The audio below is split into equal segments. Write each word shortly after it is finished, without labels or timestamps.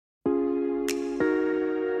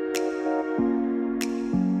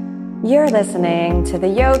You're listening to the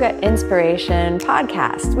Yoga Inspiration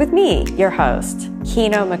Podcast with me, your host,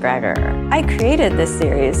 Kino McGregor. I created this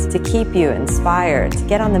series to keep you inspired to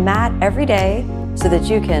get on the mat every day so that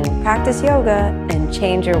you can practice yoga and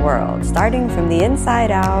change your world, starting from the inside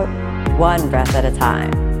out, one breath at a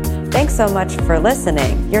time. Thanks so much for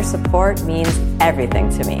listening. Your support means everything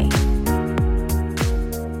to me.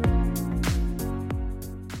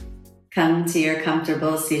 Come to your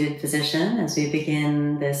comfortable seated position as we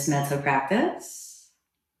begin this mental practice.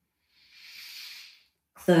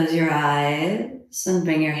 Close your eyes and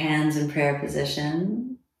bring your hands in prayer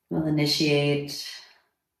position. We'll initiate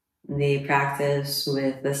the practice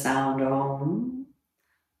with the sound Om.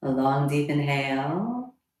 A long, deep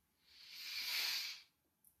inhale.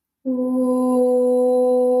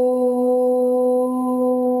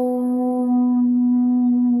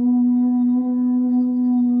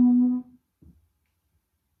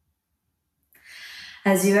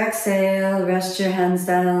 As you exhale, rest your hands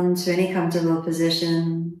down to any comfortable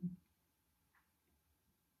position.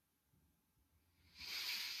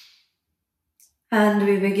 And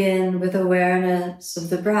we begin with awareness of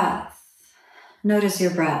the breath. Notice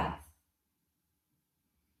your breath.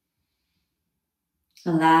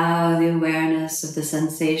 Allow the awareness of the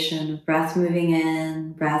sensation of breath moving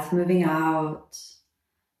in, breath moving out,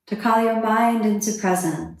 to call your mind into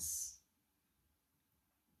presence.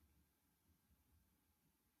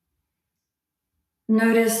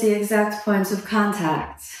 Notice the exact points of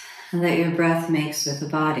contact that your breath makes with the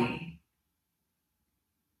body.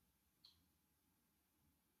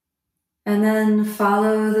 And then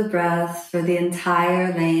follow the breath for the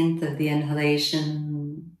entire length of the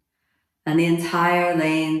inhalation and the entire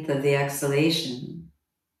length of the exhalation.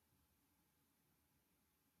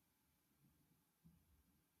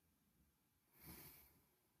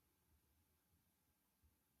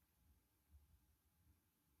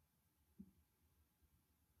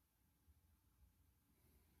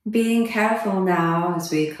 Being careful now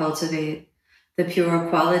as we cultivate the pure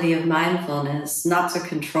quality of mindfulness, not to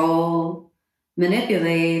control,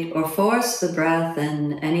 manipulate, or force the breath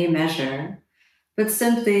in any measure, but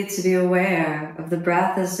simply to be aware of the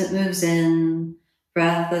breath as it moves in,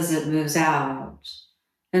 breath as it moves out.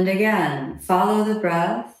 And again, follow the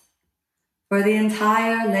breath for the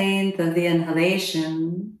entire length of the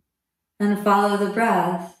inhalation, and follow the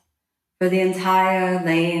breath for the entire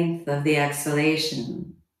length of the exhalation.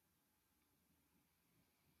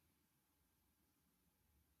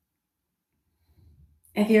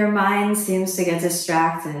 If your mind seems to get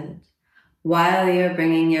distracted while you're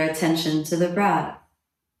bringing your attention to the breath,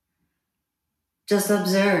 just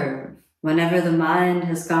observe whenever the mind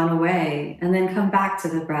has gone away and then come back to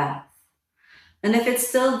the breath. And if it's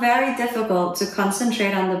still very difficult to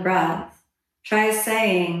concentrate on the breath, try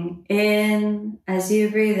saying in as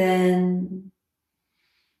you breathe in,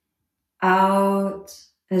 out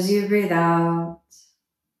as you breathe out.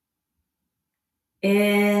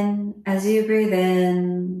 In as you breathe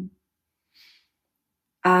in,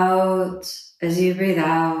 out as you breathe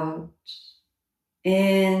out,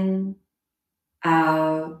 in,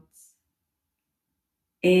 out,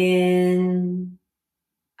 in,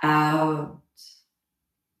 out.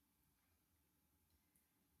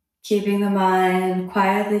 Keeping the mind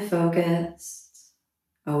quietly focused,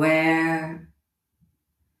 aware.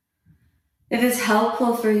 If it's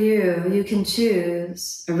helpful for you, you can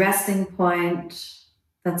choose a resting point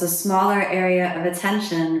that's a smaller area of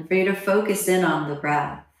attention for you to focus in on the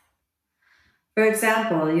breath. For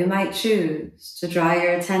example, you might choose to draw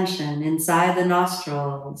your attention inside the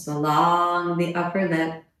nostrils, along the upper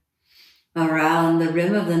lip, around the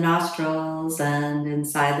rim of the nostrils, and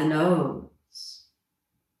inside the nose.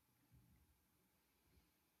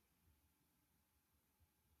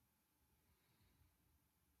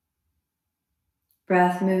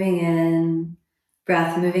 Breath moving in,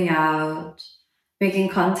 breath moving out, making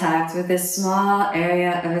contact with this small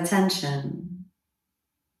area of attention.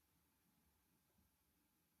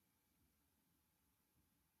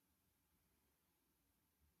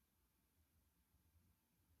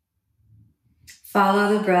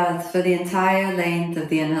 Follow the breath for the entire length of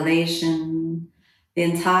the inhalation, the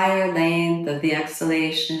entire length of the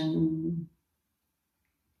exhalation.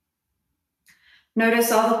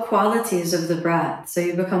 Notice all the qualities of the breath so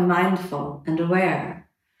you become mindful and aware.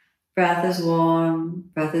 Breath is warm,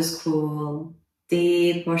 breath is cool,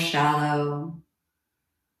 deep or shallow.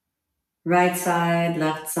 Right side,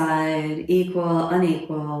 left side, equal,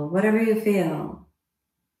 unequal, whatever you feel.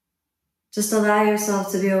 Just allow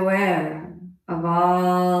yourself to be aware of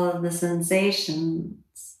all of the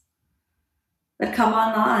sensations that come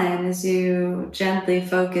online as you gently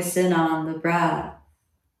focus in on the breath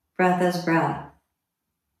breath as breath.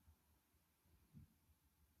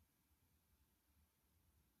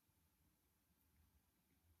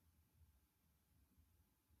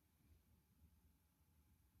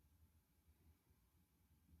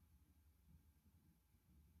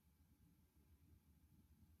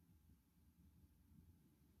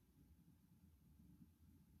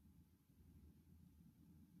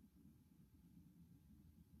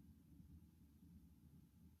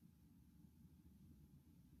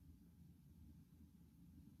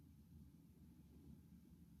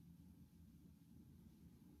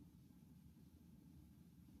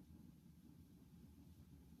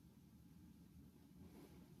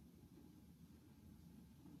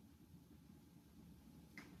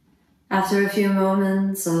 After a few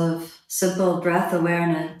moments of simple breath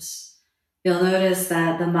awareness, you'll notice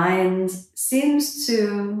that the mind seems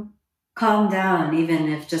to calm down, even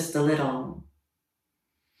if just a little.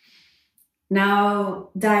 Now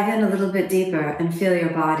dive in a little bit deeper and feel your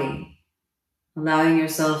body, allowing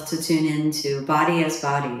yourself to tune into body as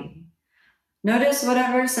body. Notice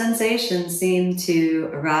whatever sensations seem to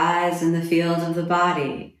arise in the field of the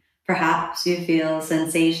body. Perhaps you feel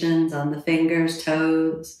sensations on the fingers,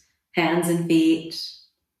 toes, hands and feet.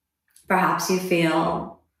 Perhaps you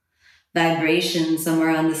feel vibration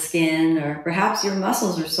somewhere on the skin, or perhaps your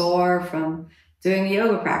muscles are sore from doing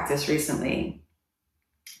yoga practice recently.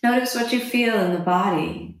 Notice what you feel in the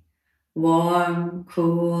body. Warm,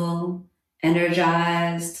 cool,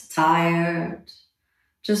 energized, tired.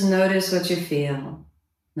 Just notice what you feel.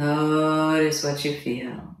 Notice what you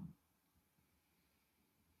feel.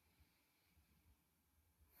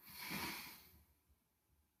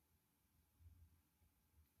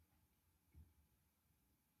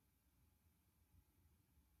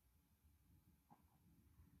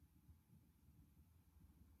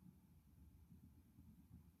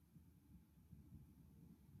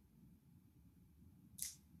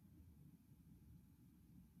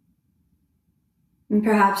 And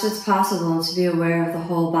perhaps it's possible to be aware of the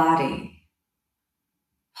whole body,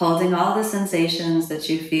 holding all the sensations that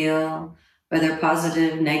you feel, whether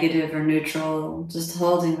positive, negative, or neutral, just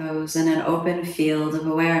holding those in an open field of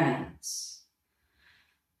awareness.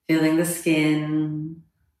 Feeling the skin,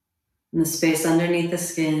 and the space underneath the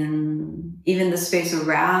skin, even the space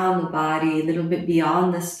around the body, a little bit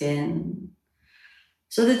beyond the skin,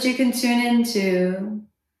 so that you can tune into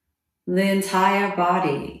the entire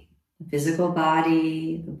body. The physical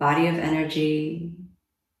body, the body of energy.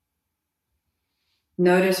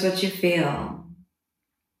 Notice what you feel.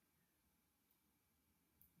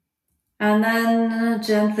 And then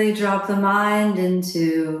gently drop the mind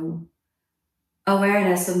into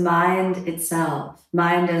awareness of mind itself,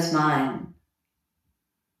 mind as mind.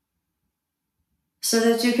 So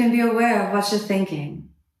that you can be aware of what you're thinking,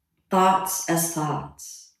 thoughts as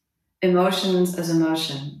thoughts, emotions as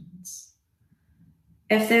emotions.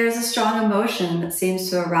 If there's a strong emotion that seems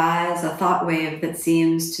to arise, a thought wave that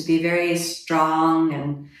seems to be very strong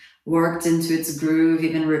and worked into its groove,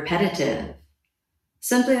 even repetitive,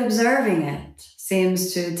 simply observing it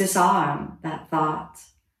seems to disarm that thought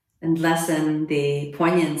and lessen the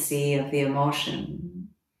poignancy of the emotion.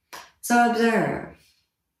 So observe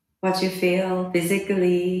what you feel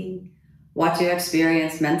physically, what you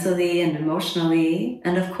experience mentally and emotionally,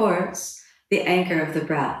 and of course, the anchor of the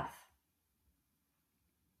breath.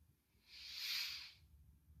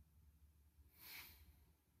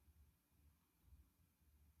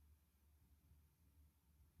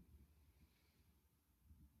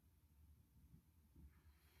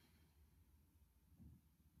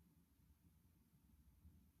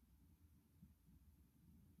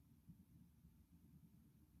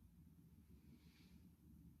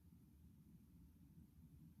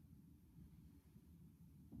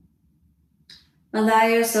 Allow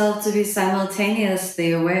yourself to be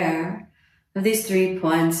simultaneously aware of these 3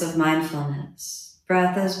 points of mindfulness: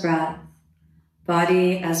 breath as breath,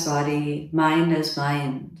 body as body, mind as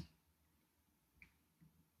mind.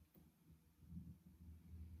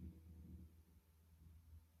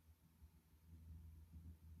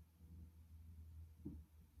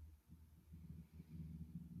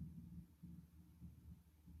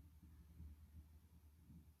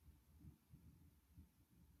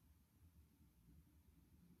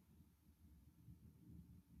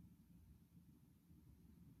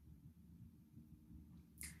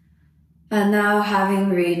 And now,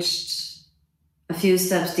 having reached a few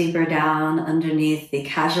steps deeper down underneath the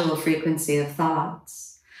casual frequency of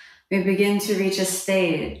thoughts, we begin to reach a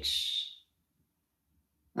stage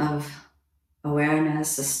of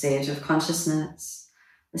awareness, a stage of consciousness,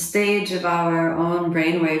 a stage of our own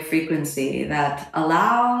brainwave frequency that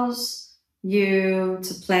allows you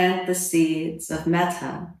to plant the seeds of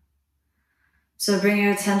metta. So bring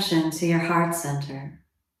your attention to your heart center.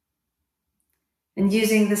 And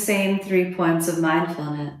using the same 3 points of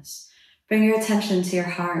mindfulness, bring your attention to your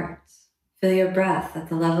heart. Feel your breath at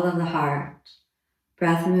the level of the heart.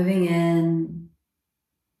 Breath moving in,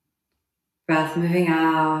 breath moving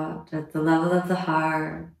out at the level of the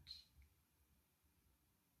heart.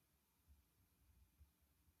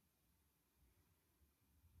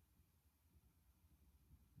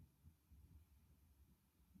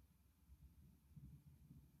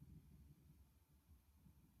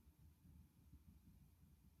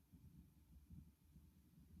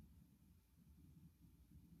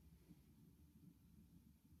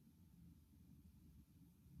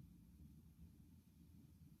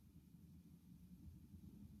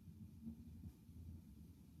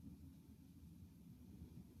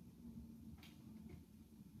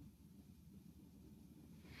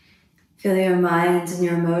 Feel your mind and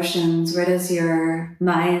your emotions. Where does your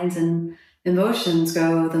mind and emotions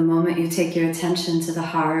go the moment you take your attention to the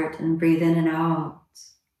heart and breathe in and out?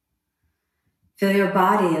 Feel your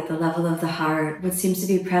body at the level of the heart. What seems to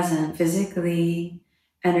be present physically,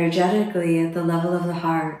 energetically at the level of the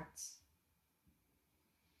heart?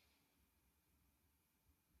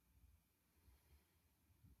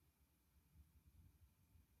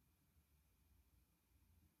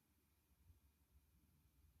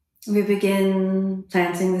 We begin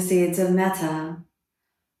planting the seeds of metta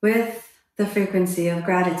with the frequency of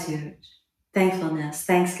gratitude, thankfulness,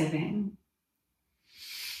 thanksgiving.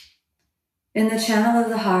 In the channel of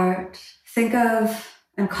the heart, think of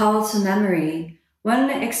and call to memory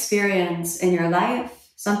one experience in your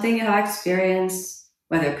life, something you have experienced,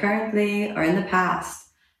 whether currently or in the past,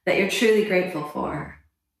 that you're truly grateful for.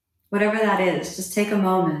 Whatever that is, just take a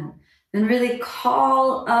moment and really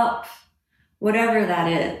call up whatever that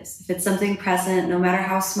is. If it's something present, no matter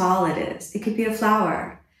how small it is, it could be a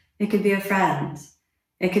flower, it could be a friend,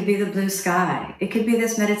 it could be the blue sky, it could be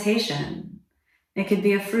this meditation, it could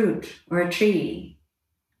be a fruit or a tree,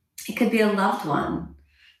 it could be a loved one,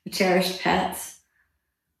 a cherished pet,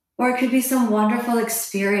 or it could be some wonderful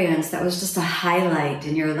experience that was just a highlight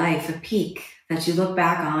in your life, a peak that you look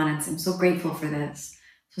back on and say, I'm so grateful for this.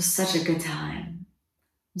 It was such a good time.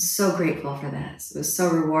 I'm so grateful for this. It was so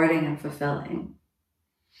rewarding and fulfilling.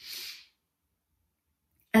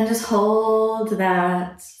 And just hold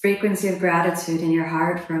that frequency of gratitude in your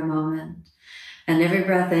heart for a moment. And every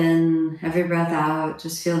breath in, every breath out,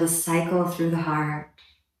 just feel the cycle through the heart.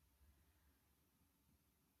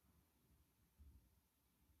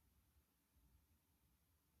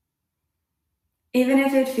 Even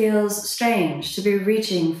if it feels strange to be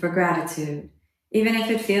reaching for gratitude, even if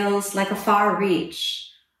it feels like a far reach,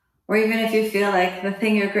 or even if you feel like the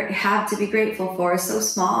thing you have to be grateful for is so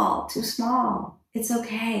small, too small, it's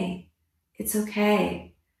okay. It's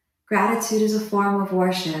okay. Gratitude is a form of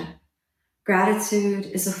worship. Gratitude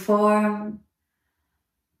is a form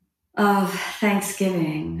of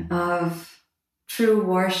thanksgiving, of true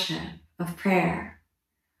worship, of prayer.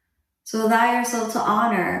 So allow yourself to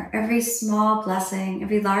honor every small blessing,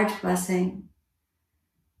 every large blessing.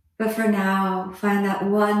 But for now, find that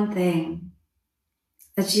one thing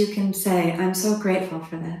that you can say, I'm so grateful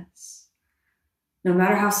for this. No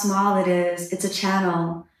matter how small it is, it's a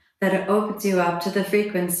channel that opens you up to the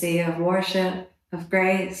frequency of worship, of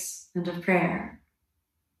grace, and of prayer.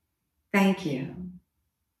 Thank you.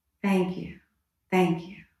 Thank you. Thank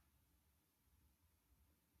you.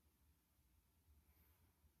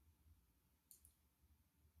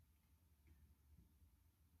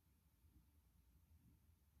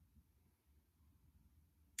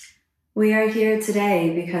 We are here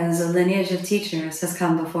today because a lineage of teachers has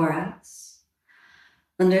come before us.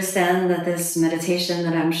 Understand that this meditation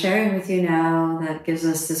that I'm sharing with you now, that gives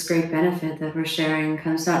us this great benefit that we're sharing,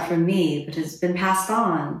 comes not from me, but has been passed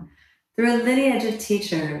on through a lineage of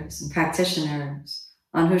teachers and practitioners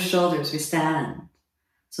on whose shoulders we stand.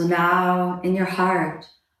 So now, in your heart,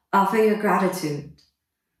 offer your gratitude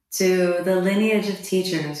to the lineage of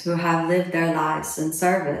teachers who have lived their lives in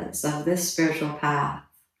service of this spiritual path.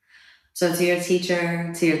 So to your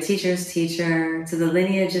teacher, to your teacher's teacher, to the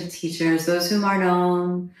lineage of teachers, those whom are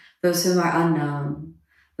known, those whom are unknown,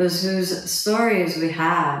 those whose stories we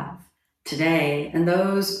have today, and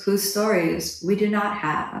those whose stories we do not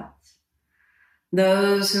have.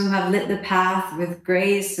 Those whom have lit the path with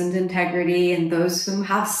grace and integrity, and those whom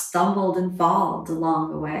have stumbled and fallen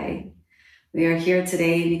along the way. We are here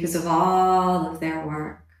today because of all of their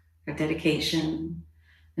work, their dedication,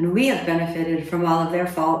 and we have benefited from all of their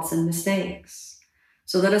faults and mistakes.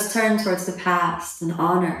 So let us turn towards the past and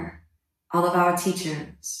honor all of our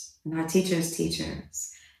teachers, and our teachers'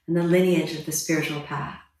 teachers, and the lineage of the spiritual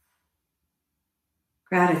path.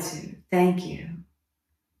 Gratitude, thank you.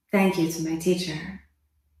 Thank you to my teacher.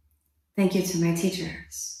 Thank you to my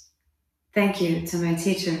teachers. Thank you to my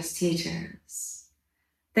teachers' teachers.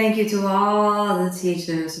 Thank you to all the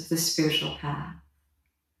teachers of the spiritual path.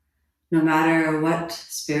 No matter what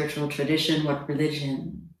spiritual tradition, what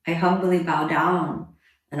religion, I humbly bow down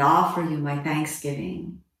and offer you my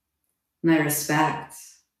thanksgiving, my respect,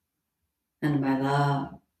 and my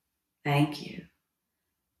love. Thank you.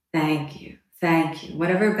 Thank you. Thank you.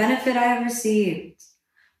 Whatever benefit I have received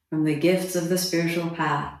from the gifts of the spiritual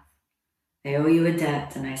path, I owe you a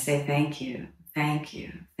debt, and I say thank you, thank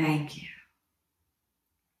you, thank you.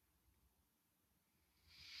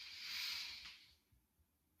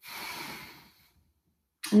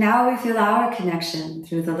 Now we feel our connection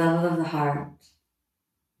through the level of the heart.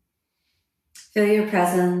 Feel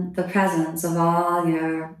the presence of all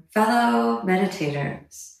your fellow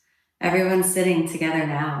meditators, everyone sitting together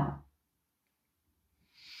now.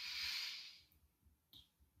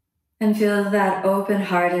 And feel that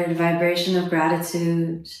open-hearted vibration of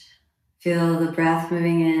gratitude. Feel the breath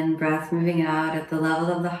moving in, breath moving out at the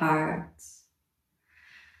level of the heart.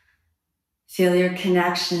 Feel your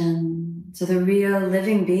connection to the real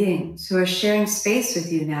living beings who are sharing space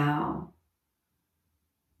with you now.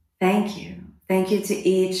 Thank you. Thank you to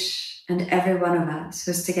each and every one of us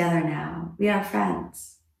who's together now. We are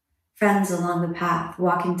friends. Friends along the path,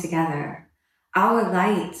 walking together. Our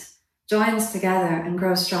light joins together and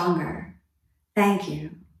grows stronger. Thank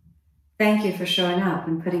you. Thank you for showing up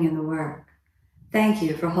and putting in the work. Thank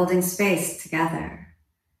you for holding space together.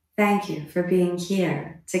 Thank you for being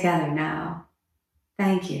here together now.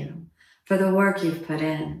 Thank you for the work you've put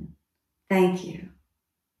in. Thank you.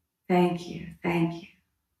 Thank you. Thank you.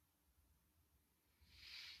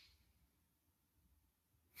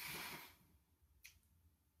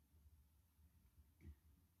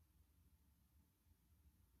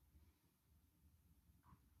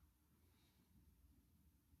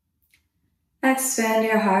 Expand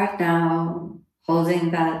your heart now,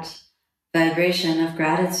 holding that vibration of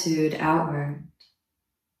gratitude outward.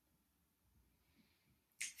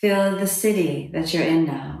 Feel the city that you're in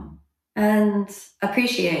now and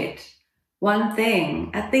appreciate one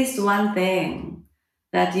thing, at least one thing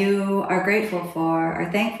that you are grateful for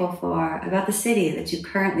or thankful for about the city that you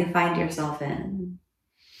currently find yourself in.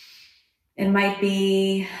 It might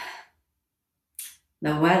be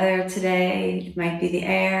the weather today, it might be the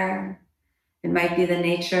air, it might be the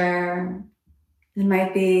nature, it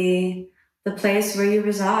might be the place where you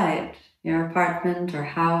reside, your apartment or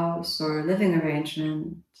house or living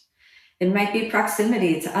arrangement. It might be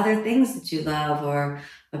proximity to other things that you love, or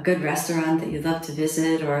a good restaurant that you love to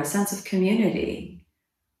visit, or a sense of community.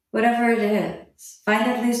 Whatever it is, find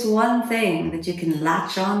at least one thing that you can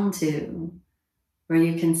latch on to, where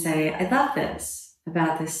you can say, I love this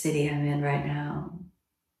about this city I'm in right now.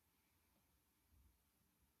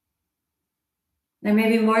 There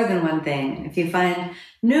may be more than one thing. If you find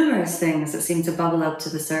numerous things that seem to bubble up to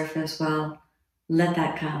the surface, well, let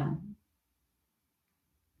that come.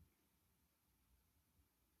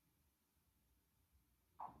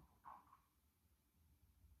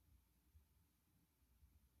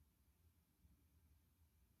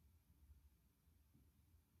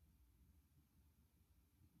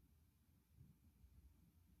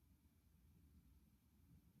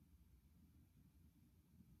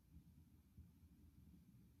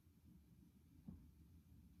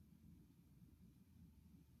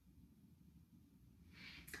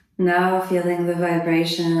 Now feeling the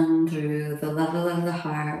vibration through the level of the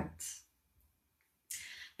heart.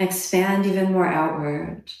 Expand even more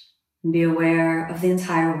outward and be aware of the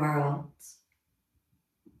entire world.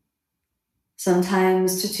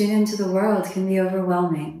 Sometimes to tune into the world can be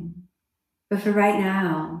overwhelming, but for right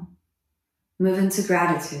now, move into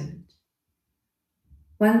gratitude.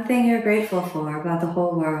 One thing you're grateful for about the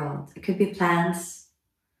whole world. It could be plants,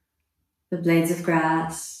 the blades of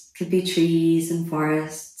grass, it could be trees and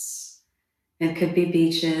forests. It could be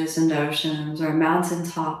beaches and oceans or mountain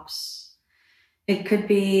tops. It could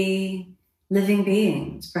be living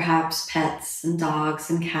beings, perhaps pets and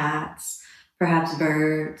dogs and cats, perhaps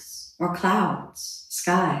birds or clouds,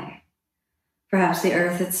 sky, perhaps the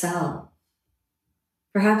earth itself,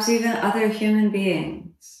 perhaps even other human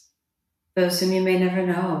beings, those whom you may never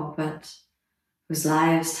know, but whose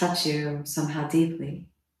lives touch you somehow deeply.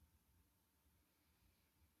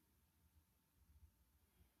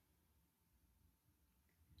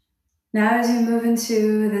 Now as you move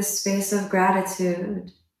into this space of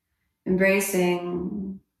gratitude,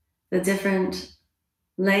 embracing the different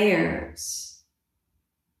layers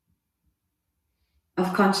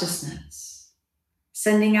of consciousness,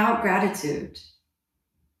 sending out gratitude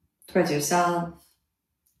towards yourself,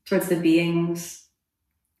 towards the beings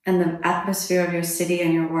and the atmosphere of your city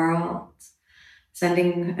and your world,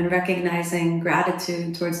 sending and recognizing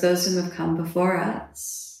gratitude towards those who have come before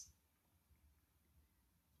us.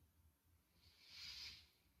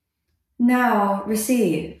 Now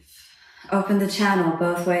receive. Open the channel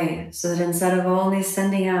both ways so that instead of only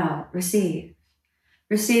sending out, receive.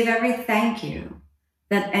 Receive every thank you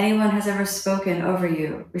that anyone has ever spoken over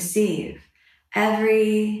you. Receive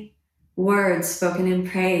every word spoken in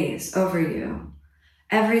praise over you.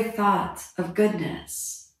 Every thought of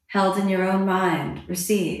goodness held in your own mind.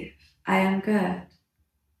 Receive. I am good.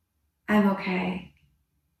 I'm okay.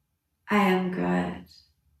 I am good.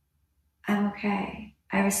 I'm okay.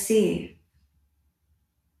 I receive.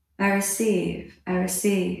 I receive. I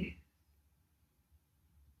receive.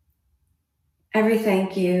 Every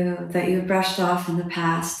thank you that you brushed off in the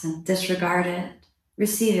past and disregarded,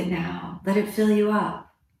 receive it now. Let it fill you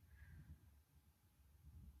up.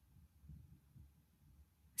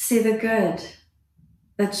 See the good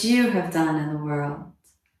that you have done in the world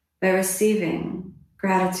by receiving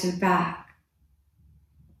gratitude back,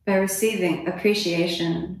 by receiving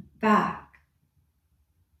appreciation back.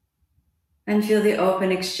 And feel the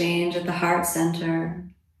open exchange at the heart center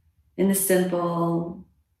in the simple,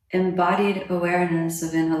 embodied awareness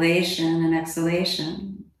of inhalation and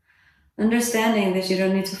exhalation, understanding that you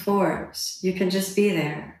don't need to force. You can just be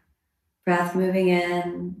there. Breath moving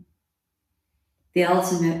in, the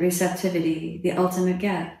ultimate receptivity, the ultimate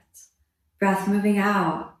gift. Breath moving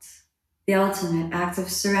out, the ultimate act of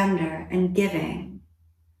surrender and giving,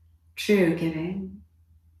 true giving.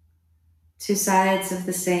 Two sides of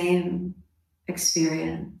the same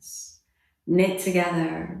experience, knit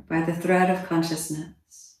together by the thread of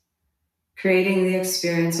consciousness, creating the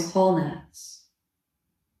experience of wholeness.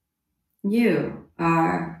 You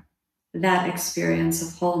are that experience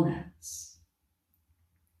of wholeness.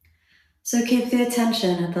 So keep the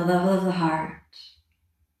attention at the level of the heart.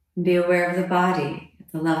 Be aware of the body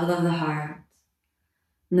at the level of the heart,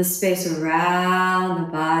 and the space around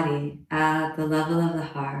the body at the level of the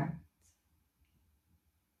heart.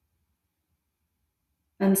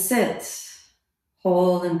 And sit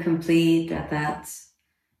whole and complete at that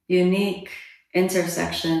unique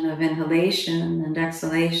intersection of inhalation and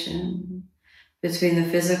exhalation, between the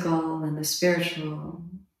physical and the spiritual,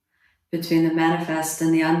 between the manifest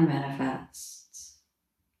and the unmanifest.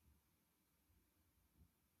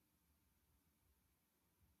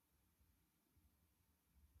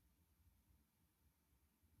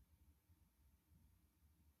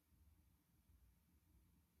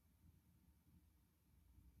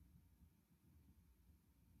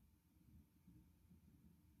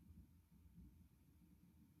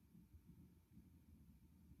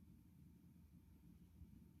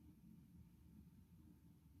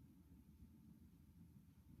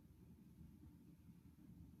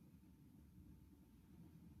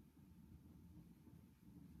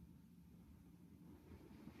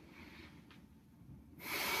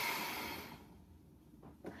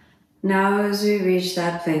 Now as we reach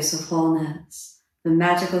that place of wholeness, the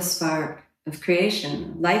magical spark of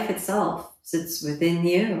creation, life itself, sits within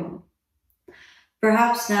you.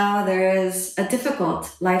 Perhaps now there is a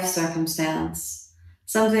difficult life circumstance,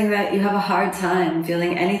 something that you have a hard time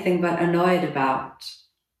feeling anything but annoyed about.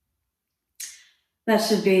 That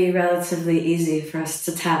should be relatively easy for us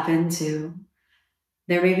to tap into.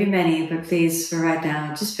 There may be many, but please, for right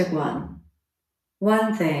now, just pick one.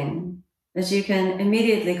 One thing that you can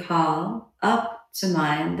immediately call up to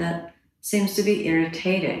mind that seems to be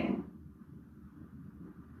irritating.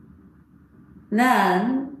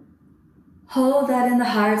 Then, hold that in the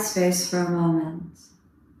heart space for a moment.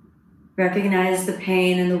 Recognize the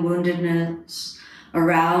pain and the woundedness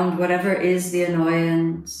around whatever is the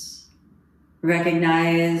annoyance.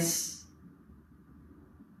 Recognize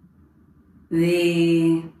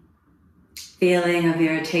the feeling of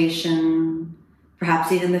irritation,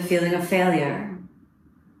 perhaps even the feeling of failure,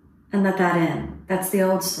 and let that in. That's the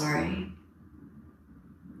old story.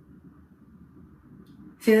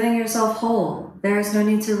 Feeling yourself whole, there is no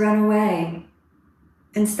need to run away.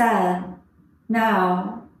 Instead,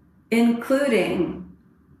 now, including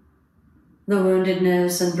the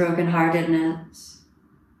woundedness and brokenheartedness,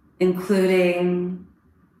 including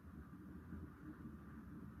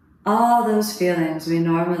all those feelings we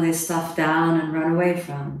normally stuff down and run away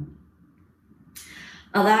from.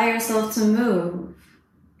 Allow yourself to move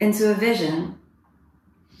into a vision,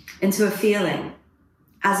 into a feeling,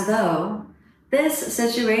 as though this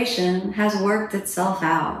situation has worked itself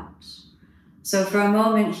out. So for a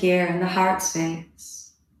moment here in the heart space,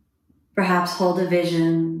 Perhaps hold a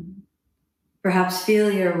vision. Perhaps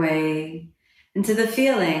feel your way into the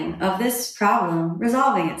feeling of this problem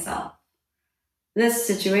resolving itself, this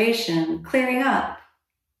situation clearing up.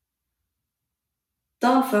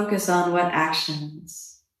 Don't focus on what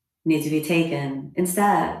actions need to be taken.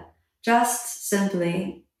 Instead, just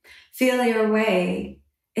simply feel your way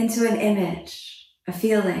into an image, a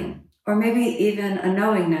feeling, or maybe even a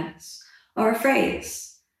knowingness or a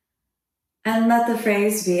phrase. And let the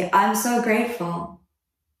phrase be, I'm so grateful.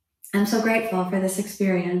 I'm so grateful for this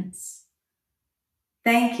experience.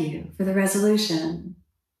 Thank you for the resolution.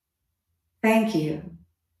 Thank you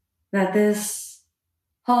that this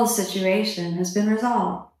whole situation has been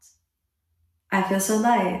resolved. I feel so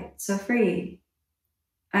light, so free.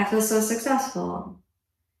 I feel so successful.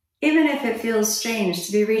 Even if it feels strange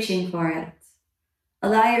to be reaching for it,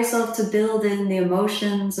 allow yourself to build in the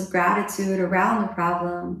emotions of gratitude around the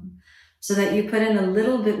problem so that you put in a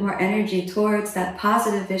little bit more energy towards that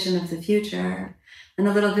positive vision of the future and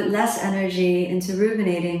a little bit less energy into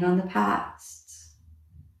ruminating on the past.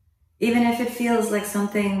 Even if it feels like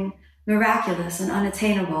something miraculous and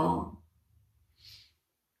unattainable,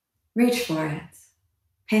 reach for it.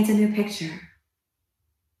 Paint a new picture.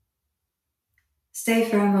 Stay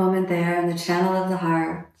for a moment there in the channel of the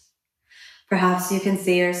heart. Perhaps you can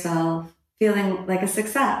see yourself feeling like a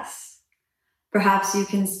success. Perhaps you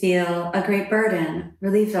can feel a great burden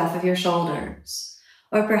relieved off of your shoulders.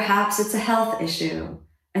 Or perhaps it's a health issue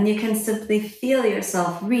and you can simply feel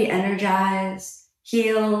yourself re-energized,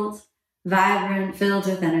 healed, vibrant, filled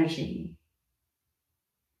with energy.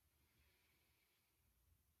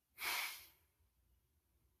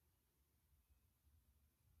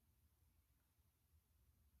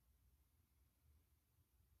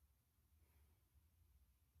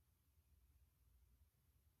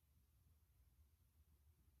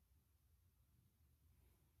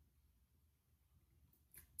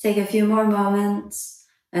 Take a few more moments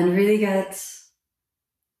and really get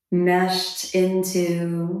meshed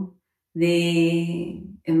into the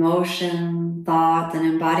emotion, thought, and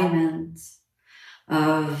embodiment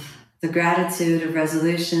of the gratitude of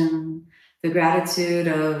resolution, the gratitude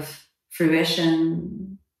of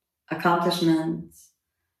fruition, accomplishment,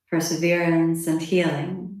 perseverance, and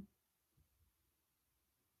healing.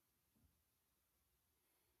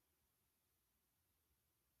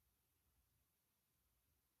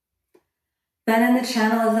 Then in the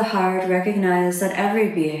channel of the heart, recognize that every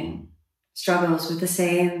being struggles with the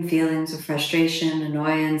same feelings of frustration,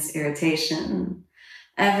 annoyance, irritation.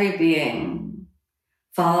 Every being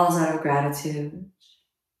falls out of gratitude.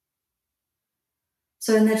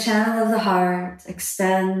 So in the channel of the heart,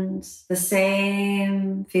 extend the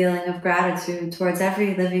same feeling of gratitude towards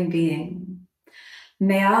every living being.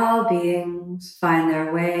 May all beings find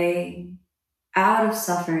their way out of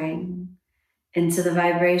suffering into the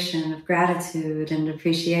vibration of gratitude and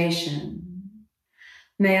appreciation.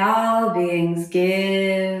 May all beings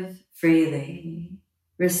give freely,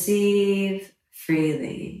 receive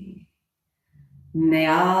freely. May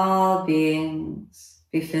all beings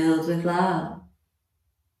be filled with love.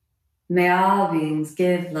 May all beings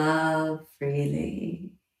give love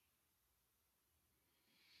freely.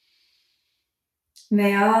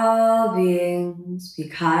 May all beings be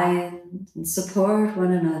kind and support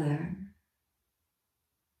one another.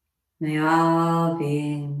 May all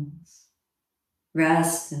beings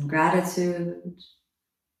rest in gratitude,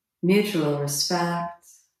 mutual respect,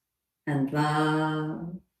 and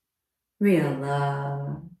love, real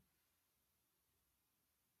love.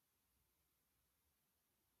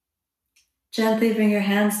 Gently bring your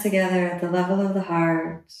hands together at the level of the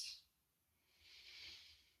heart.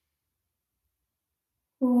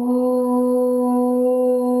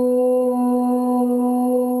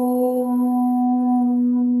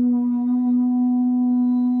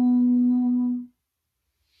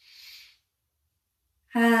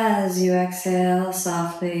 As you exhale,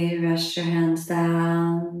 softly rest your hands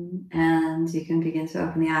down and you can begin to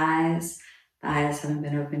open the eyes. The eyes haven't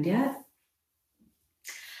been opened yet.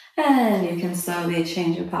 And you can slowly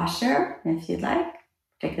change your posture if you'd like,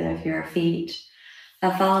 particularly if your feet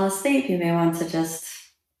have fallen asleep. You may want to just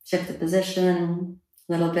shift the position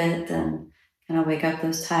a little bit and kind of wake up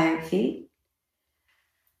those tired feet.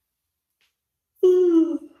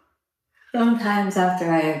 Sometimes after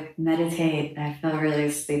I meditate, I feel really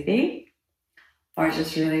sleepy or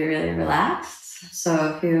just really, really relaxed.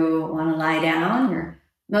 So if you want to lie down, you're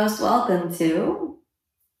most welcome to.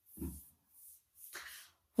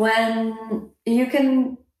 When you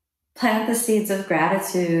can plant the seeds of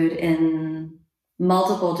gratitude in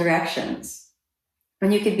multiple directions,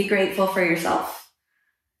 when you could be grateful for yourself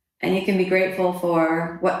and you can be grateful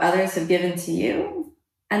for what others have given to you.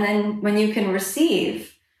 And then when you can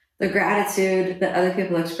receive the gratitude that other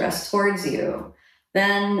people express towards you,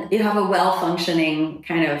 then you have a well-functioning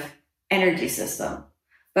kind of energy system.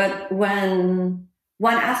 But when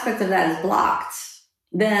one aspect of that is blocked,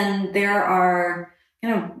 then there are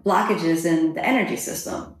kind of blockages in the energy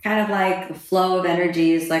system, kind of like the flow of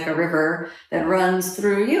energy is like a river that runs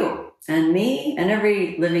through you and me and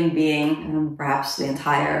every living being, and perhaps the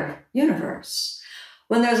entire universe.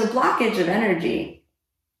 When there's a blockage of energy,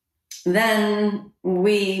 then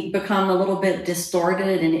we become a little bit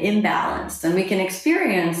distorted and imbalanced, and we can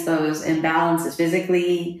experience those imbalances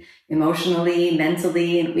physically, emotionally,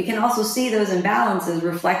 mentally, and we can also see those imbalances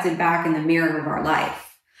reflected back in the mirror of our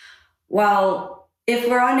life. Well, if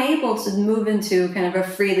we're unable to move into kind of a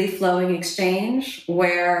freely flowing exchange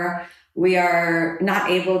where we are not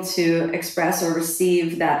able to express or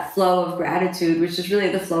receive that flow of gratitude, which is really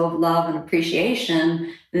the flow of love and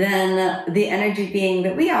appreciation, then the energy being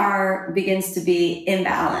that we are begins to be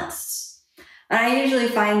imbalanced. And I usually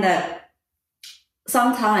find that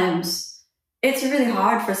sometimes it's really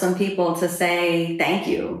hard for some people to say thank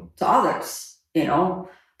you to others,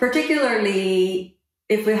 particularly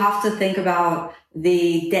if we have to think about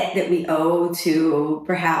the debt that we owe to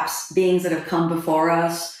perhaps beings that have come before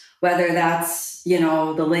us, whether that's,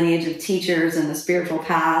 the lineage of teachers and the spiritual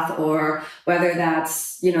path, or whether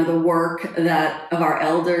that's, the work of our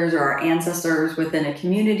elders or our ancestors within a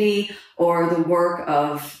community, or the work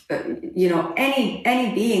of,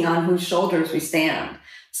 any being on whose shoulders we stand.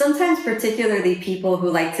 Sometimes particularly people who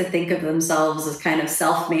like to think of themselves as kind of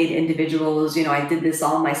self-made individuals, I did this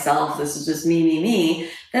all myself, this is just me,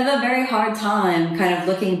 they have a very hard time kind of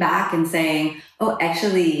looking back and saying, oh,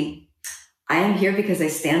 actually, I am here because I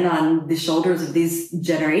stand on the shoulders of these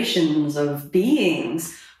generations of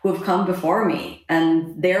beings who have come before me,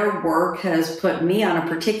 and their work has put me on a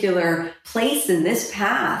particular place in this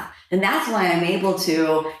path. And that's why I'm able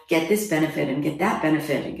to get this benefit and get that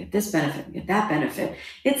benefit and get this benefit and get that benefit.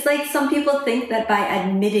 It's like some people think that by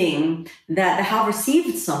admitting that they have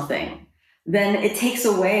received something, then it takes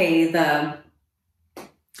away the,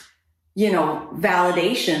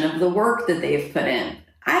 validation of the work that they've put in.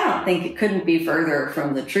 I don't think it couldn't be further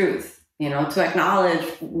from the truth, to acknowledge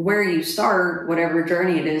where you start, whatever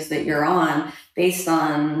journey it is that you're on, based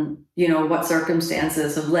on, what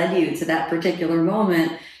circumstances have led you to that particular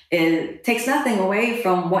moment. It takes nothing away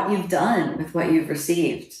from what you've done with what you've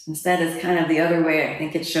received. Instead, it's kind of the other way. I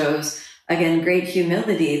think it shows, again, great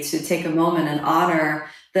humility to take a moment and honor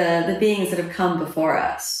the beings that have come before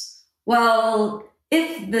us. Well,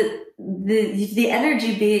 if the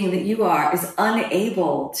energy being that you are is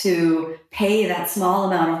unable to pay that small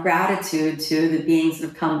amount of gratitude to the beings that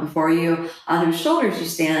have come before you, on whose shoulders you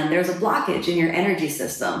stand, there's a blockage in your energy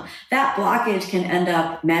system. That blockage can end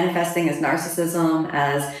up manifesting as narcissism,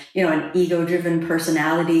 as, an ego-driven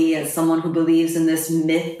personality, as someone who believes in this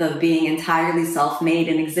myth of being entirely self-made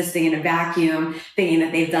and existing in a vacuum, thinking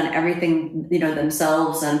that they've done everything,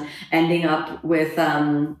 themselves, and ending up with,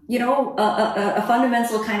 a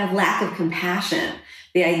fundamental kind of lack of compassion.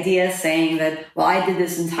 The idea saying that, well, I did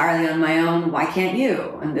this entirely on my own, why can't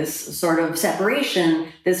you? And this sort of separation,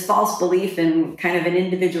 this false belief in kind of an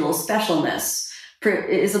individual specialness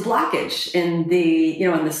is a blockage in the,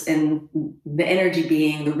 in the energy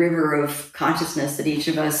being, the river of consciousness that each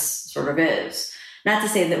of us sort of is. Not to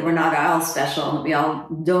say that we're not all special and that we all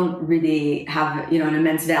don't really have, an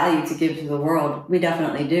immense value to give to the world. We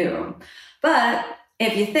definitely do. But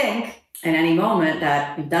if you think in any moment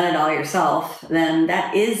that you've done it all yourself, then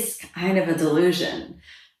that is kind of a delusion.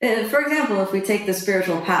 For example, if we take the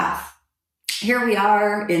spiritual path, here we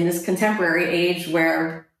are in this contemporary age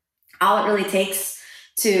where all it really takes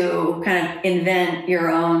to kind of invent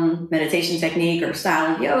your own meditation technique or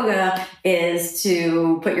style of yoga is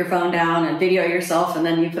to put your phone down and video yourself, and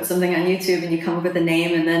then you put something on YouTube and you come up with a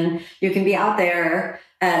name, and then you can be out there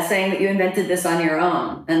saying that you invented this on your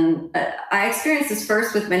own. And I experienced this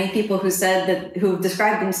first with many people who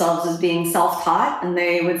described themselves as being self-taught, and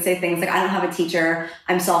they would say things like, I don't have a teacher,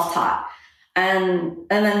 I'm self-taught. And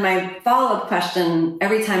then my follow-up question,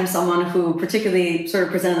 every time someone who particularly sort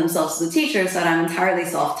of presented themselves as a teacher said, I'm entirely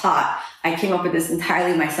self-taught, I came up with this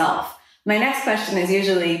entirely myself. My next question is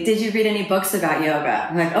usually, did you read any books about yoga?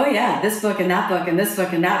 I'm like, oh yeah, this book and that book and this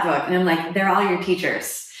book and that book. And I'm like, they're all your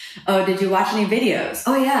teachers. Oh, did you watch any videos?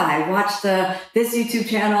 Oh yeah, I watched this YouTube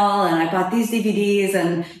channel, and I bought these DVDs,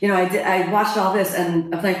 and I watched all this,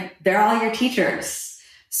 and I'm like, they're all your teachers.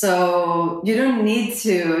 So you don't need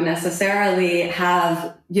to necessarily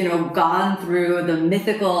have, gone through the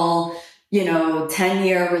mythical,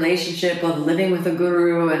 10-year relationship of living with a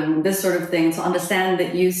guru and this sort of thing, to understand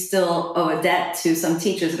that you still owe a debt to some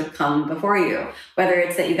teachers that have come before you. Whether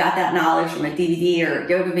it's that you got that knowledge from a DVD or a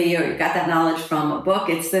yoga video, or you got that knowledge from a book,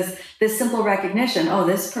 it's this simple recognition. Oh,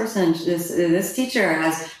 this person, this teacher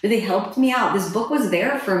has really helped me out. This book was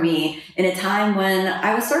there for me in a time when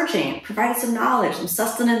I was searching, provided some knowledge, some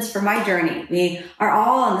sustenance for my journey. We are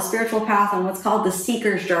all on the spiritual path on what's called the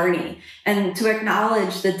seeker's journey. And to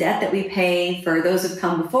acknowledge the debt that we pay for those who've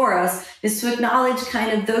come before us is to acknowledge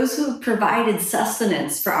kind of those who provided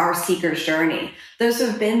sustenance for our seeker's journey. Those who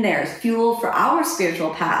have been there as fuel for our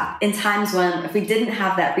spiritual path in times when, if we didn't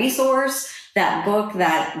have that resource, that book,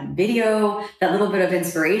 that video, that little bit of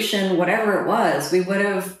inspiration, whatever it was, we would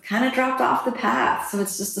have kind of dropped off the path. So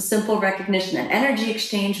it's just a simple recognition, an energy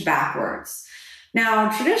exchange backwards.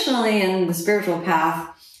 Now, traditionally in the spiritual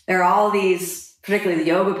path, there are all these, particularly the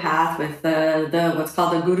yoga path, with the what's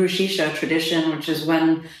called the Guru Shishya tradition, which is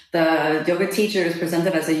when the yoga teacher is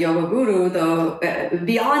presented as a yoga guru, though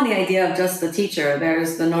beyond the idea of just the teacher,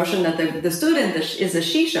 there's the notion that the student is a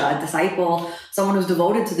Shishya, a disciple, someone who's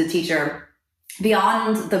devoted to the teacher,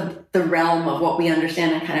 beyond the realm of what we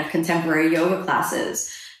understand in kind of contemporary yoga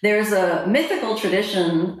classes. There's a mythical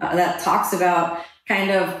tradition that talks about kind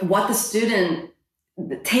of what the student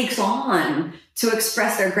takes on to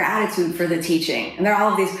express their gratitude for the teaching. And there are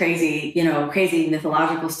all of these crazy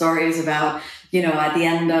mythological stories about, at the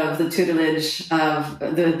end of the tutelage, of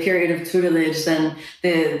the period of tutelage, then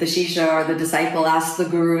the Shishya or the disciple asks the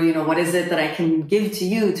guru, what is it that I can give to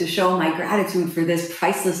you to show my gratitude for this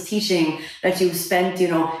priceless teaching that you've spent,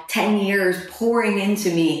 10 years pouring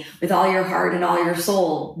into me with all your heart and all your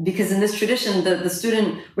soul? Because in this tradition, the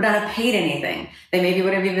student would not have paid anything. They maybe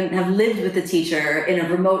would have even have lived with the teacher in a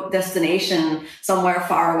remote destination somewhere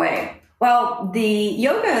far away. Well, the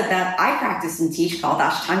yoga that I practice and teach, called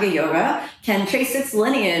Ashtanga Yoga, can trace its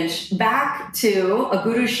lineage back to a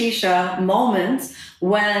Guru Shishya moment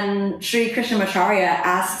when Sri Krishnamacharya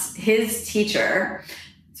asked his teacher.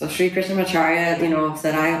 So Sri Krishnamacharya,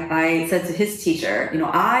 said, I said to his teacher,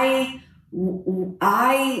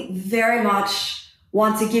 I very much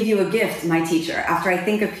want to give you a gift, my teacher, after I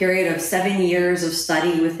think a period of 7 years of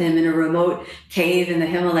study with him in a remote cave in the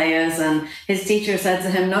Himalayas. And his teacher said to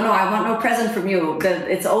him, no, I want no present from you.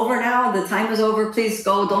 It's over now. The time is over. Please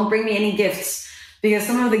go. Don't bring me any gifts. Because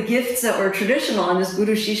some of the gifts that were traditional in this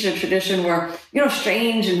Guru Shishya tradition were,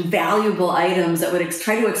 strange and valuable items that would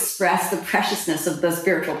try to express the preciousness of the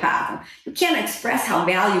spiritual path. You can't express how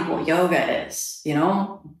valuable yoga is,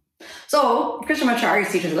 So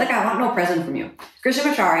Krishnamacharya's teacher said, I want no present from you.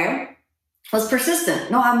 Krishnamacharya was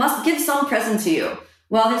persistent. No, I must give some present to you.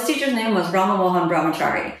 Well, his teacher's name was Brahma Mohan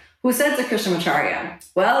Brahmachari, who said to Krishnamacharya,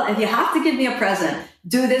 well, if you have to give me a present,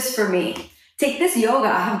 do this for me. Take this yoga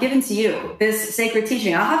I have given to you, this sacred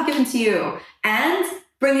teaching I have given to you, and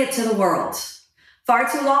bring it to the world. Far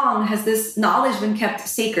too long has this knowledge been kept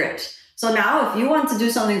secret. So now if you want to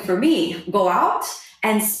do something for me, go out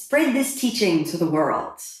and spread this teaching to the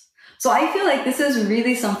world. So I feel like this is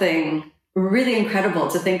really something really incredible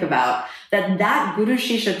to think about, that Guru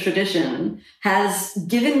Shishya tradition has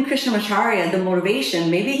given Krishnamacharya the motivation.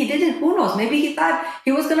 Maybe he didn't, who knows, maybe he thought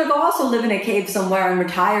he was going to go also live in a cave somewhere and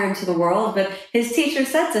retire into the world. But his teacher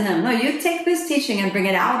said to him, no, you take this teaching and bring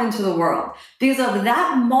it out into the world. Because of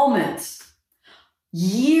that moment,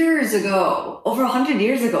 years ago, over 100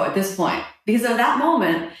 years ago at this point, because of that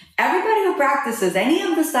moment, everybody who practices any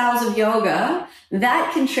of the styles of yoga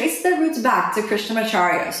that can trace their roots back to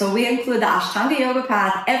Krishnamacharya. So we include the Ashtanga Yoga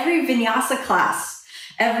path, every vinyasa class,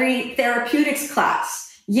 every therapeutics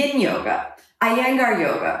class, yin yoga, Iyengar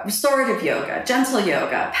yoga, restorative yoga, gentle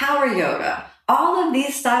yoga, power yoga. All of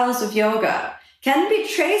these styles of yoga can be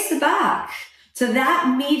traced back to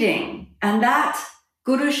that meeting and that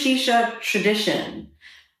Guru Shishya tradition.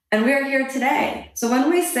 And we're here today. So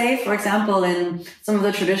when we say, for example, in some of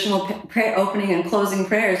the traditional opening and closing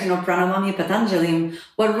prayers, Pranamami Patanjalim,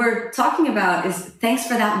 what we're talking about is thanks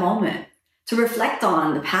for that moment, to reflect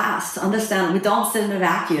on the past, to understand we don't sit in a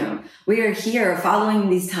vacuum. We are here following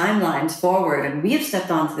these timelines forward, and we have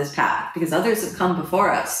stepped onto this path because others have come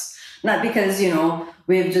before us. Not because,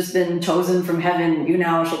 we have just been chosen from heaven, you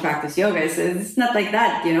now shall practice yoga. It's not like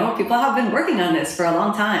that, People have been working on this for a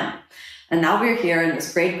long time. And now we're here in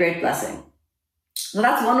this great, great blessing. So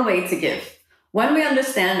that's one way to give. When we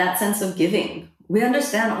understand that sense of giving, we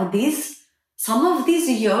understand, some of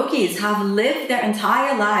these yogis have lived their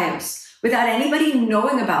entire lives without anybody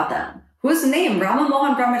knowing about them. Whose name? Rama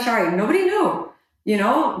Mohan Brahmachari. Nobody knew.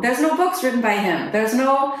 There's no books written by him. There's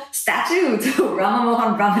no statue to Rama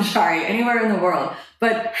Mohan Brahmachari anywhere in the world.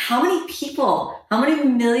 But how many people, how many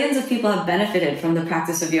millions of people have benefited from the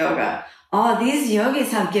practice of yoga? Oh, these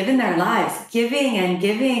yogis have given their lives, giving and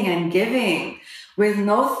giving and giving with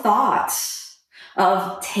no thought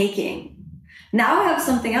of taking. Now we have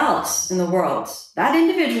something else in the world. That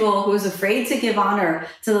individual who is afraid to give honor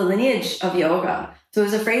to the lineage of yoga, who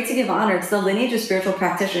is afraid to give honor to the lineage of spiritual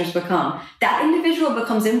practitioners that individual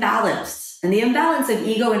becomes imbalanced. And the imbalance of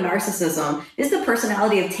ego and narcissism is the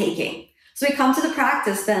personality of taking. So we come to the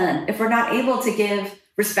practice then, if we're not able to give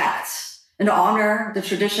respect and honor the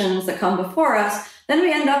traditions that come before us, then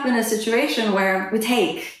we end up in a situation where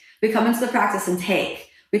we come into the practice and take.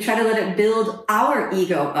 We try to let it build our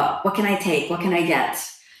ego up. What can I take? What can I get?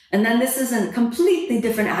 And then this is a completely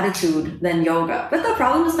different attitude than yoga. But the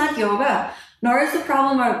problem is not yoga, nor is the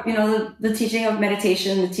problem of, the teaching of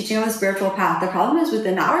meditation, the teaching of the spiritual path. The problem is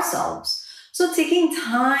within ourselves. So taking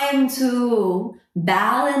time to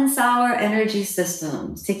balance our energy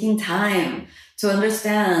systems, taking time to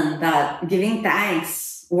understand that giving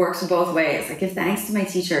thanks works both ways. I give thanks to my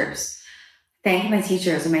teachers. Thank my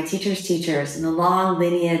teachers and my teachers' teachers and the long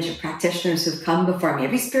lineage of practitioners who've come before me,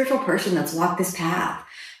 every spiritual person that's walked this path.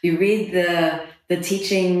 You read the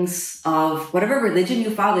teachings of whatever religion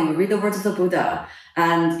you follow, you read the words of the Buddha,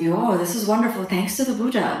 and this is wonderful, thanks to the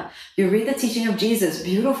Buddha. You read the teaching of Jesus,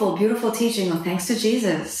 beautiful, beautiful teaching, thanks to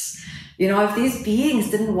Jesus. If these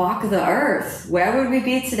beings didn't walk the earth, where would we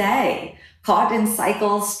be today? Caught in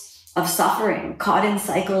cycles of suffering, caught in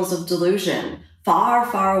cycles of delusion, far,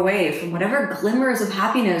 far away from whatever glimmers of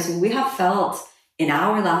happiness we have felt in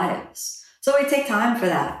our lives. So we take time for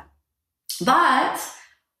that. But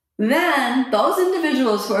then those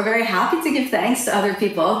individuals who are very happy to give thanks to other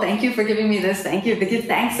people, thank you for giving me this, thank you, to give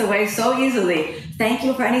thanks away so easily. Thank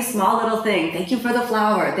you for any small little thing. Thank you for the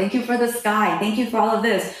flower. Thank you for the sky. Thank you for all of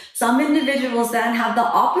this. Some individuals then have the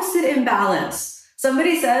opposite imbalance.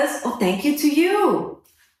 Somebody says, oh, thank you to you.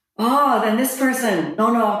 Oh, then this person,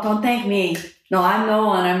 no, don't thank me. No, I'm no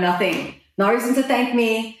one, I'm nothing. No reason to thank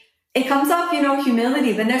me. It comes up,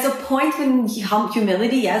 humility. Then there's a point when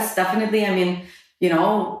humility, yes, definitely. We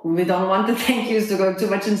don't want the thank yous to go too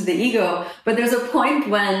much into the ego, but there's a point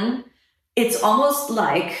when it's almost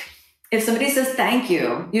like if somebody says thank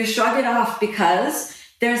you, you shrug it off because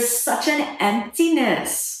there's such an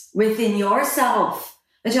emptiness within yourself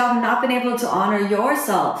that you have not been able to honor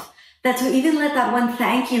yourself, that to even let that one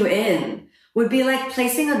thank you in would be like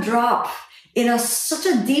placing a drop in such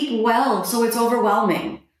a deep well, so it's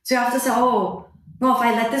overwhelming. So you have to say, oh, no, if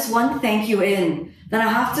I let this one thank you in, then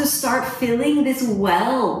I have to start filling this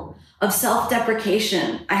well of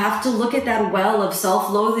self-deprecation. I have to look at that well of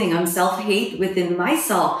self-loathing and self-hate within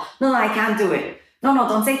myself. No, I can't do it. No,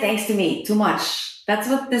 don't say thanks to me too much. That's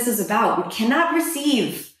what this is about. We cannot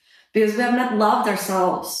receive because we have not loved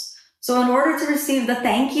ourselves. So in order to receive the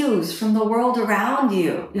thank yous from the world around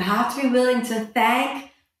you, you have to be willing to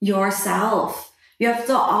thank yourself. You have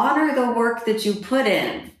to honor the work that you put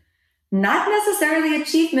in, not necessarily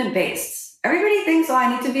achievement based. Everybody thinks, oh,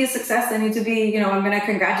 I need to be a success. I need to be, I'm going to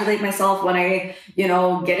congratulate myself when I,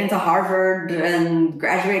 get into Harvard and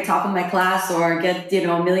graduate top of my class or get,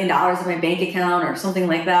 $1 million in my bank account or something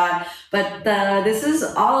like that. But this is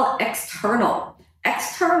all external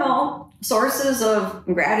sources of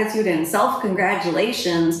gratitude and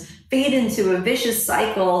self-congratulations feed into a vicious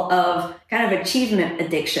cycle of kind of achievement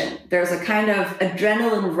addiction. There's a kind of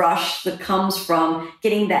adrenaline rush that comes from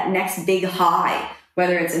getting that next big high,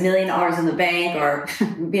 whether it's $1 million in the bank or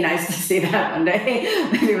it'd be nice to see that one day.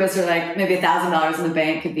 Maybe it was like, maybe $1,000 in the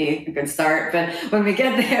bank could be a good start. But when we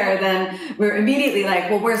get there, then we're immediately like,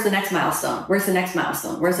 well, where's the next milestone? Where's the next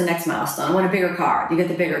milestone? Where's the next milestone? I want a bigger car. You get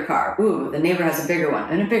the bigger car. Ooh, the neighbor has a bigger one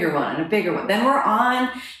and a bigger one and a bigger one. Then we're on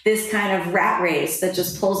this kind of rat race that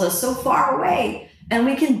just pulls us so far away, and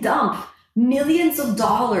we can dump millions of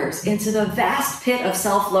dollars into the vast pit of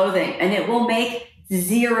self-loathing, and it will make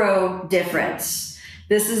zero difference.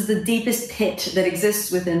 This is the deepest pit that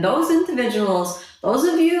exists within those individuals, those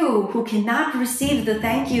of you who cannot receive the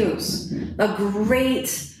thank yous, the great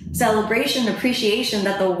celebration, appreciation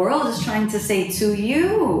that the world is trying to say to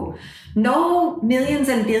you. No millions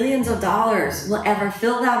and billions of dollars will ever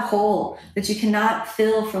fill that hole that you cannot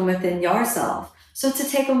fill from within yourself. So to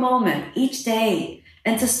take a moment each day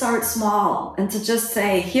and to start small and to just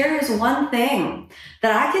say, here's one thing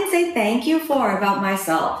that I can say thank you for about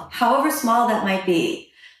myself, however small that might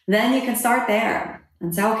be. Then you can start there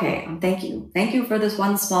and say, okay, thank you. Thank you for this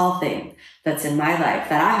one small thing that's in my life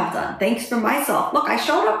that I have done. Thanks for myself. Look, I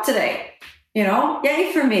showed up today,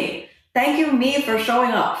 yay for me. Thank you, me, for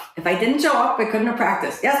showing up. If I didn't show up, I couldn't have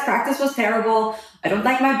practiced. Yes, practice was terrible. I don't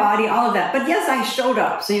like my body, all of that. But yes, I showed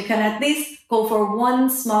up. So you can at least go for one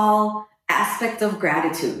small aspect of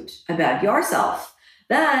gratitude about yourself.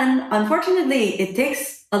 Then, unfortunately, it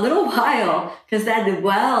takes a little while because that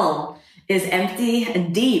well is empty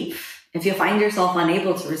and deep. If you find yourself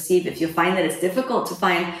unable to receive, if you find that it's difficult to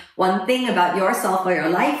find one thing about yourself or your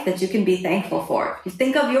life that you can be thankful for, if you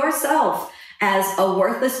think of yourself as a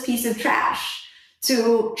worthless piece of trash,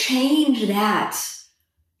 to change that,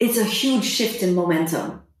 it's a huge shift in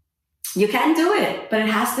momentum. You can do it, but it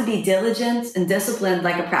has to be diligent and disciplined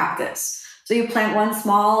like a practice. So you plant one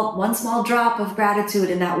small drop of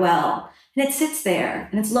gratitude in that well, and it sits there,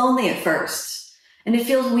 and it's lonely at first, and it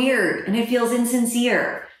feels weird, and it feels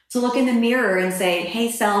insincere to look in the mirror and say,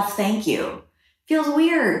 hey, self, thank you. It feels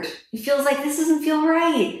weird. It feels like this doesn't feel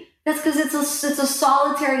right. That's because it's a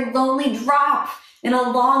solitary, lonely drop in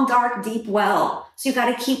a long, dark, deep well. So you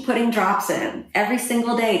got to keep putting drops in every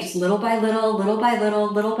single day, just little by little, little by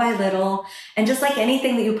little, little by little. And just like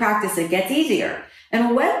anything that you practice, it gets easier.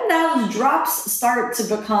 And when those drops start to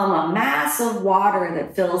become a mass of water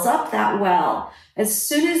that fills up that well, as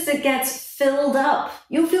soon as it gets filled up,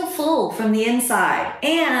 you feel full from the inside.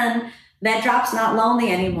 And that drop's not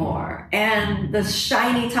lonely anymore. And the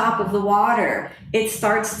shiny top of the water, it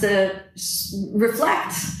starts to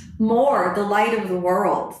reflect more the light of the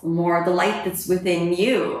world, more the light that's within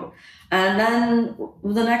you. And then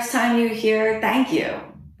the next time you hear, thank you,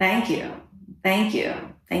 thank you, thank you,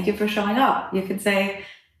 thank you for showing up, you could say,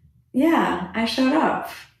 yeah, I showed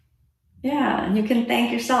up. Yeah, and you can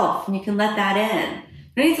thank yourself and you can let that in.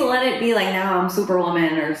 You don't need to let it be like, now I'm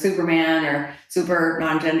Superwoman or Superman or super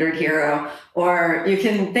non-gendered hero. Or you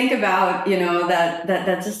can think about,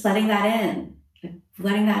 that just letting that in,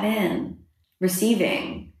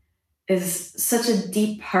 receiving is such a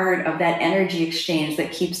deep part of that energy exchange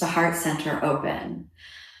that keeps the heart center open.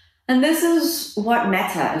 And this is what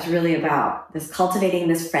metta is really about, this cultivating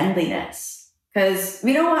this friendliness. Because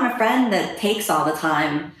we don't want a friend that takes all the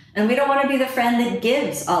time, and we don't want to be the friend that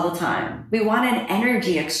gives all the time. We want an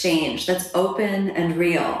energy exchange that's open and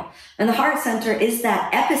real. And the heart center is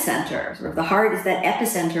that epicenter. The heart is that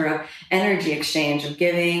epicenter of energy exchange, of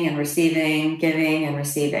giving and receiving, giving and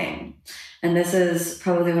receiving. And this is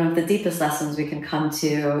probably one of the deepest lessons we can come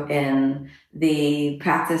to in the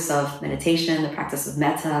practice of meditation, the practice of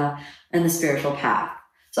metta, and the spiritual path.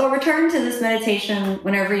 So return to this meditation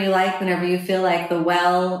whenever you like, whenever you feel like the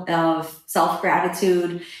well of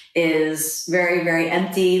self-gratitude is very, very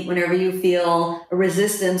empty, whenever you feel a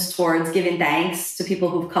resistance towards giving thanks to people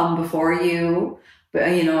who've come before you,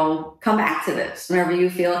 come back to this. Whenever you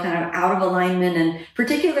feel kind of out of alignment and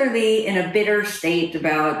particularly in a bitter state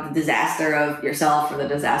about the disaster of yourself or the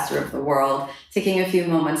disaster of the world, taking a few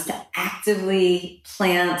moments to actively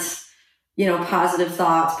plant positive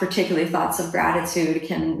thoughts, particularly thoughts of gratitude,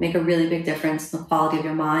 can make a really big difference in the quality of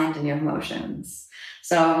your mind and your emotions.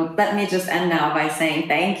 So let me just end now by saying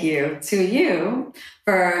thank you to you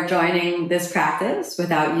for joining this practice.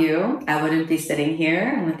 Without you, I wouldn't be sitting here,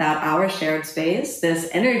 and without our shared space, this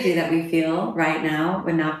energy that we feel right now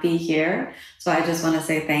would not be here. So I just want to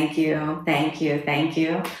say thank you, thank you, thank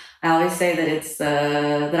you. I always say that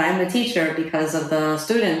that I'm the teacher because of the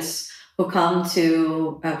students who come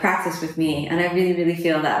to practice with me. And I really, really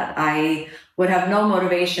feel that I would have no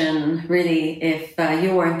motivation really if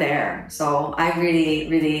you weren't there. So I really,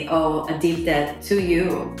 really owe a deep debt to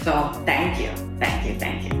you. So thank you, thank you,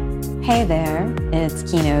 thank you. Hey there, it's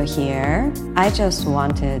Kino here. I just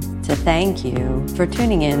wanted to thank you for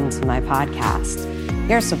tuning in to my podcast.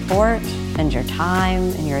 Your support and your time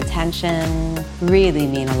and your attention really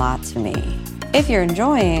mean a lot to me. If you're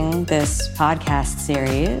enjoying this podcast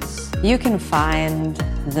series, you can find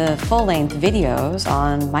the full-length videos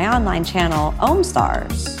on my online channel,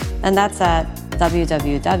 OmStars, and that's at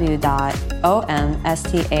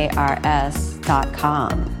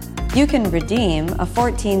www.omstars.com. You can redeem a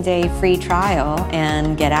 14-day free trial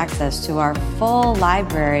and get access to our full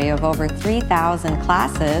library of over 3,000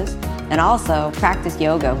 classes and also practice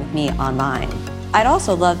yoga with me online. I'd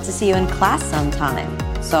also love to see you in class sometime.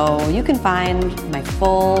 So you can find my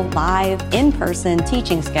full live in-person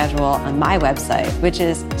teaching schedule on my website, which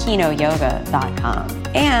is kinoyoga.com.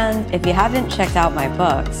 And if you haven't checked out my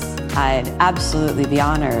books, I'd absolutely be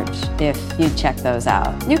honored if you'd check those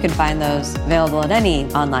out. You can find those available at any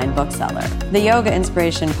online bookseller. The Yoga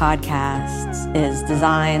Inspiration Podcast is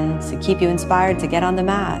designed to keep you inspired to get on the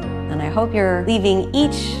mat. And I hope you're leaving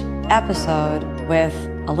each episode with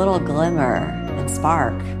a little glimmer and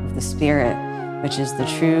spark of the spirit, which is the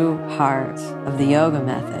true heart of the yoga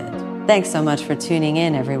method. Thanks so much for tuning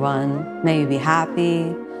in, everyone. May you be happy.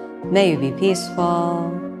 May you be peaceful.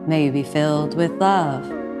 May you be filled with love.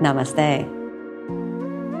 Namaste.